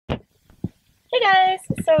Guys,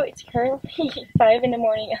 so it's currently 5 in the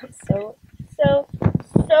morning. I'm so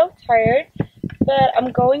tired, but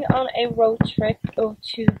I'm going on a road trip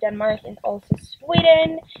to Denmark and also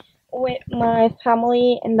Sweden with my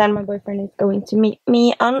family, and then my boyfriend is going to meet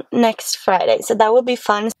me on next Friday, so that will be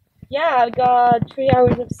fun. Yeah, I got 3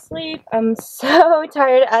 hours of sleep. I'm so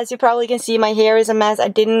tired. As you probably can see, my hair is a mess. I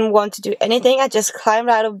didn't want to do anything. I just climbed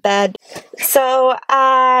out of bed. So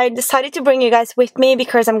I decided to bring you guys with me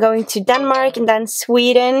because I'm going to Denmark and then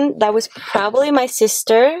Sweden. That was probably my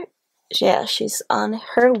sister. Yeah, she's on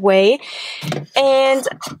her way. And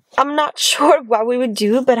I'm not sure what we would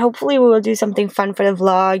do, but hopefully we will do something fun for the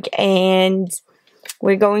vlog. And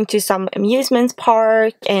we're going to some amusement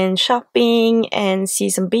park and shopping and see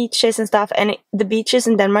some beaches and stuff. And the beaches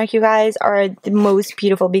in Denmark, you guys, are the most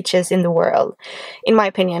beautiful beaches in the world, in my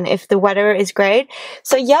opinion, if the weather is great.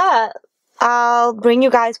 So yeah, I'll bring you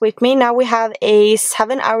guys with me. Now we have a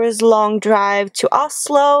 7 hours long drive to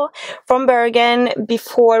Oslo from Bergen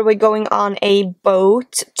before we're going on a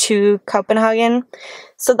boat to Copenhagen.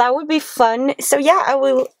 So that would be fun. So yeah, I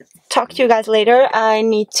will talk to you guys later. I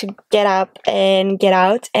need to get up and get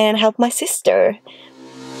out and help my sister.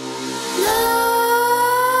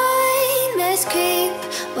 Nightmares creep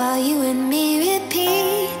while you and me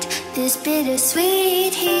repeat. This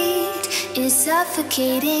bittersweet heat is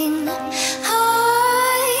suffocating.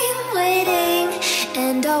 I'm waiting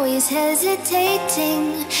and always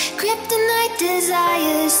hesitating. Kryptonite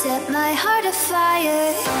desires set my heart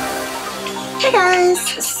afire. Hey guys,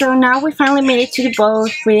 so now we finally made it to the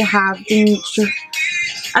boat.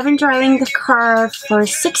 I've been driving the car for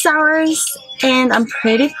 6 hours and I'm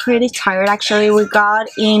pretty tired actually. We got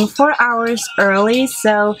in 4 hours early,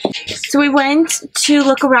 so we went to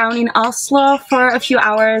look around in Oslo for a few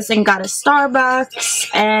hours and got a Starbucks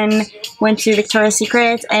and went to Victoria's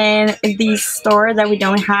Secret and the store that we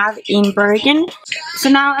don't have in Bergen. So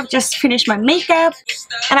now I've just finished my makeup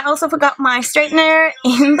and I also forgot my straightener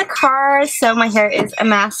in the car, so my hair is a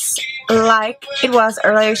mess like it was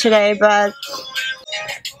earlier today, but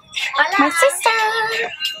my sister.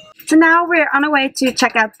 So now we're on our way to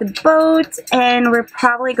check out the boat and we're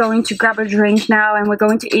probably going to grab a drink now and we're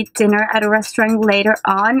going to eat dinner at a restaurant later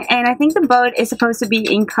on. And I think the boat is supposed to be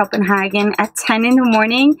in Copenhagen at 10 in the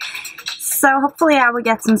morning. So hopefully I will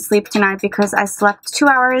get some sleep tonight because I slept 2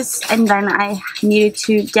 hours and then I needed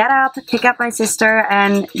to get up, pick up my sister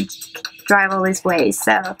and drive all this way.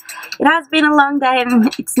 So it has been a long day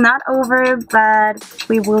and it's not over, but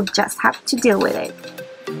we will just have to deal with it.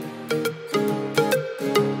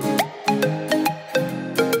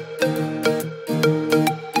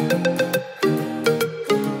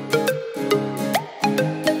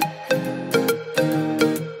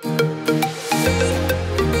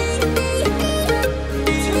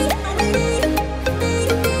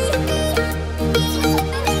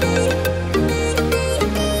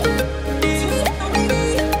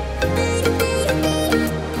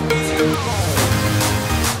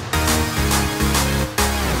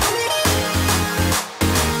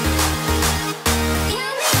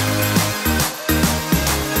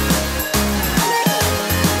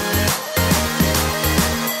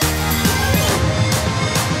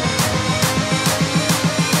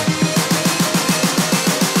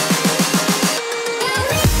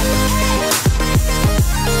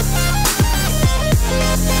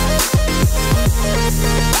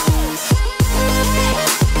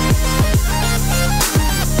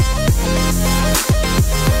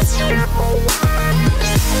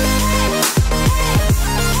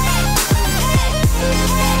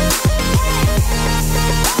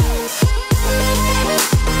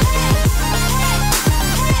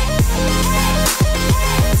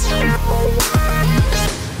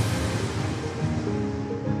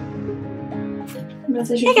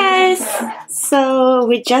 Hey guys, so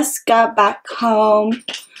we just got back home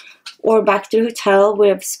or back to the hotel. We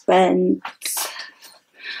have spent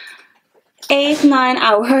 8-9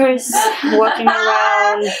 hours walking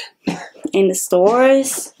around in the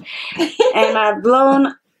stores and I've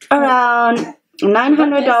blown around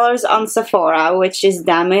 $900 on Sephora, which is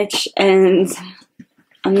damage, and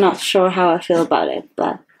I'm not sure how I feel about it,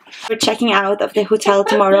 but we're checking out of the hotel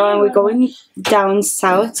tomorrow and we're going down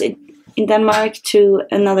south in Denmark to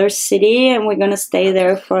another city and we're gonna stay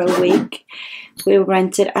there for a week. We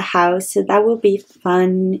rented a house, so that will be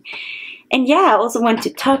fun. And yeah, I also went to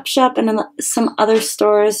Topshop and some other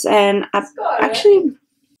stores and I've actually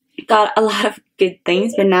got a lot of good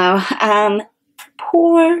things, but now I'm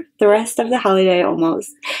poor the rest of the holiday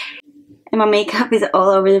almost. And my makeup is all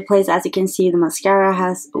over the place. As you can see, the mascara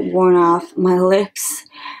has worn off my lips.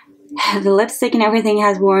 The lipstick and everything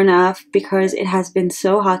has worn off because it has been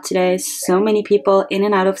so hot today. So many people in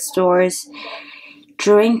and out of stores,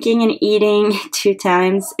 drinking and eating 2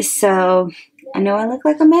 times. So I know I look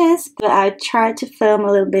like a mess, but I tried to film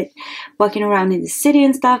a little bit walking around in the city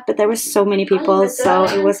and stuff, but there were so many people, so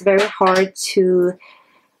it was very hard to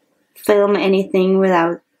film anything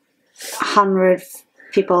without 100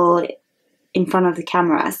 people in front of the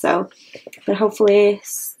camera. So, but hopefully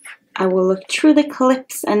I will look through the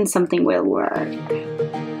clips and something will work.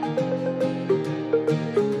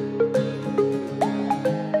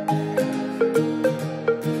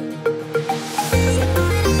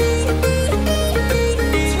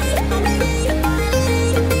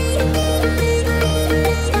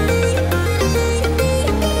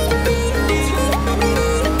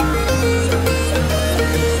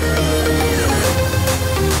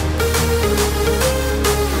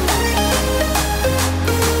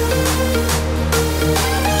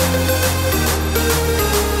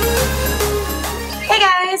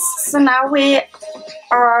 So now we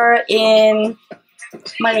are in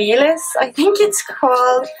Marielyst, I think it's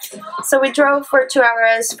called. So we drove for 2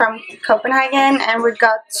 hours from Copenhagen and we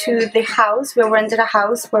got to the house. We rented a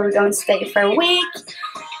house where we're going to stay for a week.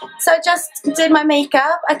 So I just did my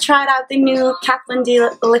makeup. I tried out the new Kat Von D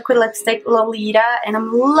liquid lipstick Lolita and I'm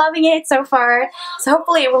loving it so far. So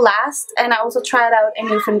hopefully it will last. And I also tried out a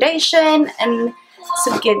new foundation and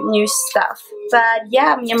some good new stuff. But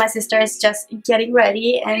yeah, me and my sister is just getting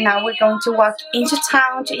ready and now we're going to walk into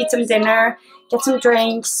town to eat some dinner, get some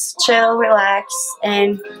drinks, chill, relax,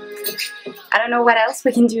 and I don't know what else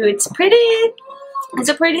we can do. It's a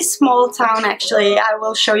pretty small town actually. I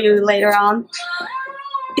will show you later on.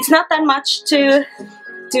 It's not that much to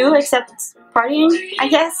do except partying, I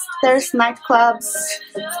guess. There's nightclubs,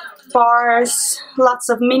 bars, lots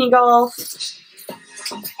of mini golf.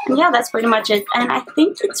 And yeah, that's pretty much it. And I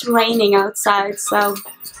think it's raining outside, so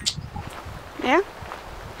yeah.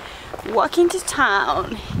 Walking to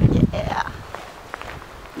town. Yeah.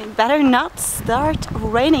 It better not start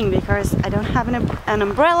raining because I don't have an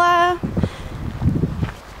umbrella.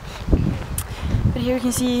 But here you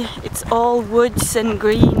can see it's all woods and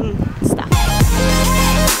green stuff.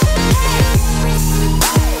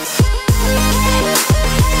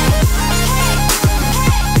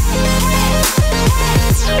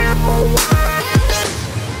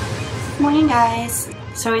 Morning guys,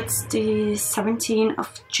 so it's the 17th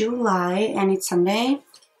of July and it's Sunday.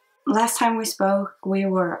 Last time we spoke we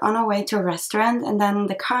were on our way to a restaurant and then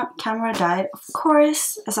the camera died, of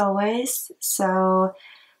course, as always, so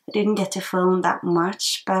I didn't get to film that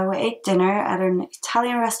much, but we ate dinner at an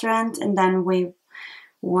Italian restaurant and then we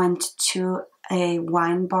went to a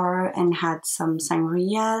wine bar and had some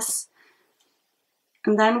sangrias.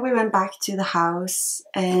 And then we went back to the house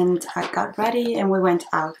and I got ready and we went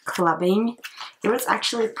out clubbing. It was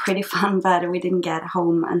actually pretty fun, but we didn't get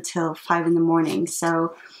home until 5 in the morning.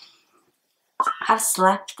 So I've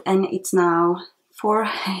slept and it's now 4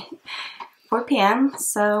 p.m.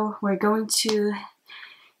 So we're going to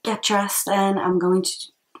get dressed and I'm going to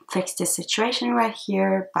fix this situation right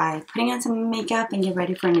here by putting on some makeup and get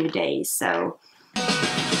ready for a new day. So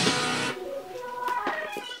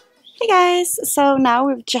hey guys, so now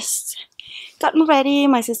we've just gotten ready.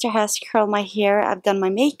 My sister has curled my hair, I've done my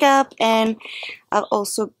makeup, and I've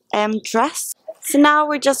also dressed. So now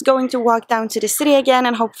we're just going to walk down to the city again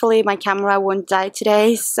and hopefully my camera won't die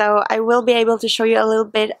today. So I will be able to show you a little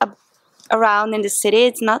bit around in the city.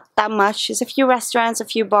 It's not that much, there's a few restaurants, a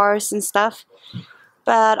few bars and stuff.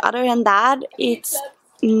 But other than that, it's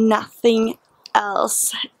nothing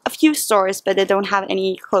else. A few stores, but they don't have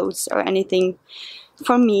any clothes or anything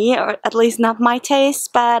for me, or at least not my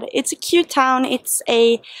taste, but it's a cute town. It's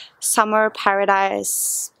a summer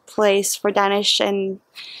paradise place for Danish and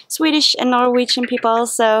Swedish and Norwegian people,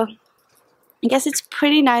 so I guess it's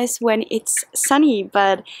pretty nice when it's sunny,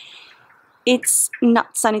 but it's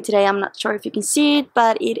not sunny today. I'm not sure if you can see it,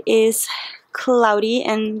 but it is cloudy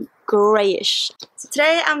and grayish. So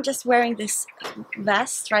today I'm just wearing this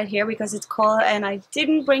vest right here because it's cold and I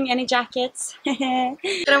didn't bring any jackets.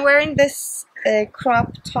 But I'm wearing this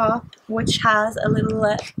crop top which has a little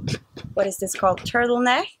what is this called,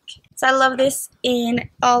 turtleneck. So I love this in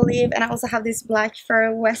olive, and I also have this black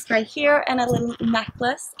fur vest right here and a little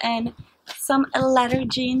necklace and some leather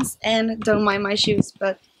jeans, and don't mind my shoes,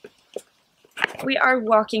 but we are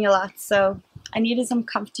walking a lot so I needed some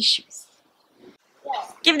comfy shoes.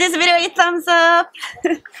 Give this video a thumbs up!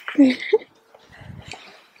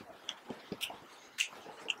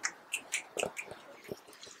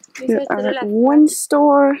 We are at one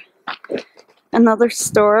store, another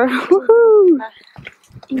store. Woohoo!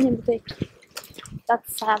 Ingen butikk.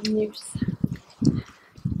 That's sad news.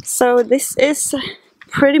 So this is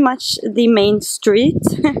pretty much the main street.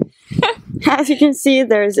 As you can see,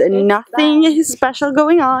 there's nothing special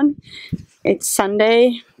going on. It's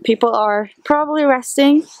Sunday. People are probably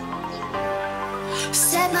resting.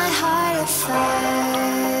 Set my heart afire.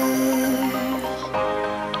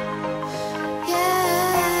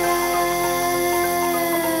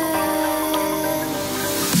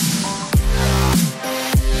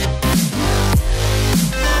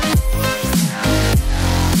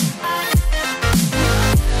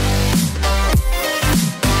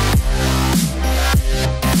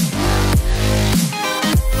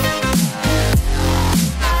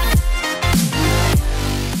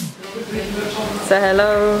 Say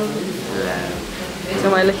hello to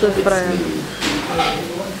my little friend.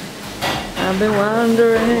 I've been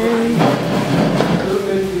wondering.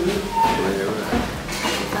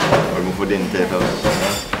 Du må få din til først.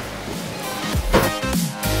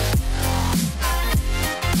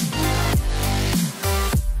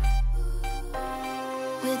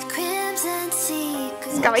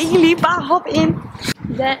 Skal vi ikke lige bare hoppe ind?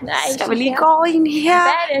 Nej, Skal vi lige gå ind her?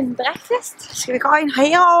 Hvad er det, en breakfast? Skal vi gå ind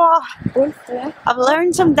herover? I've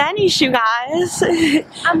learned some Danish, you guys.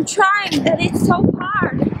 I'm trying, but it's so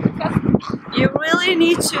hard. You really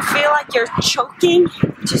need to feel like you're choking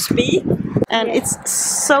to speak. And it's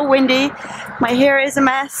so windy. My hair is a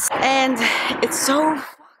mess. And it's so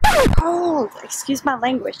cold. Excuse my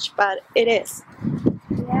language, but it is.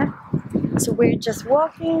 Yeah. So we're just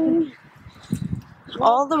walking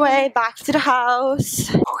all the way back to the house.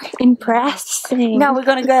 Impressive. Now we're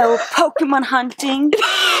gonna go Pokemon hunting.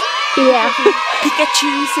 Yeah.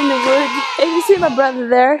 Pikachu's in the wood. If you see my brother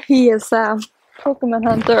there, he is a Pokemon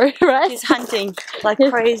hunter, right? He's hunting like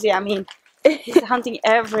crazy. I mean, he's hunting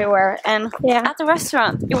everywhere. And Yeah. at the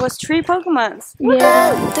restaurant, it was 3 Pokemons.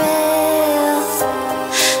 Yeah.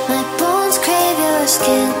 My bones crave your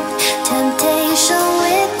skin. Temptation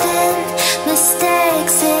within.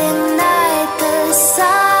 Mistakes ignite the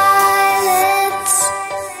silence.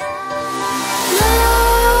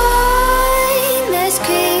 Nightmares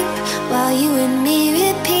creep while you and me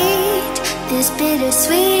repeat. This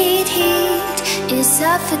bittersweet heat is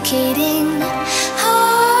suffocating.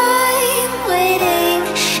 I'm waiting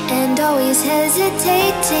and always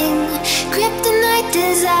hesitating. Kryptonite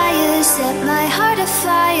desires set my heart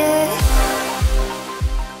afire.